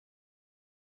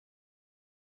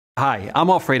Hi, I'm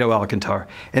Alfredo Alcantar,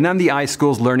 and I'm the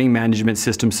iSchool's Learning Management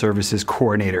System Services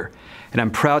Coordinator. And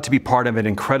I'm proud to be part of an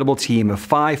incredible team of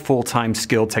 5 full-time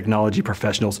skilled technology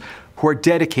professionals who are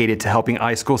dedicated to helping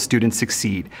iSchool students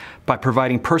succeed by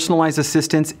providing personalized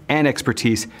assistance and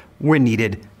expertise when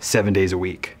needed 7 days a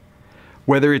week.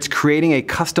 Whether it's creating a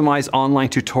customized online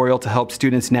tutorial to help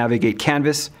students navigate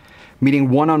Canvas,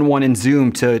 meeting one-on-one in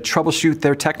Zoom to troubleshoot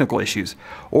their technical issues,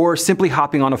 or simply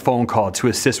hopping on a phone call to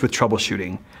assist with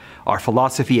troubleshooting, our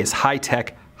philosophy is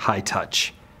high-tech,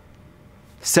 high-touch.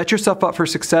 Set yourself up for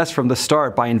success from the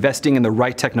start by investing in the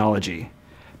right technology.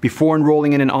 Before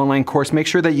enrolling in an online course, make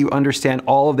sure that you understand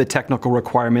all of the technical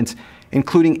requirements,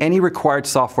 including any required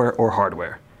software or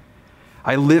hardware.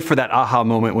 I live for that aha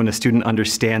moment when a student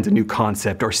understands a new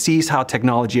concept or sees how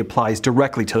technology applies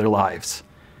directly to their lives.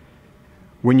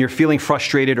 When you're feeling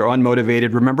frustrated or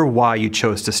unmotivated, remember why you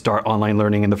chose to start online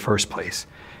learning in the first place.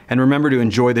 And remember to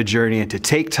enjoy the journey and to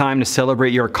take time to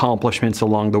celebrate your accomplishments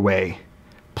along the way.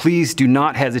 Please do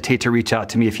not hesitate to reach out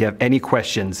to me if you have any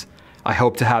questions. I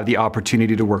hope to have the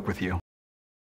opportunity to work with you.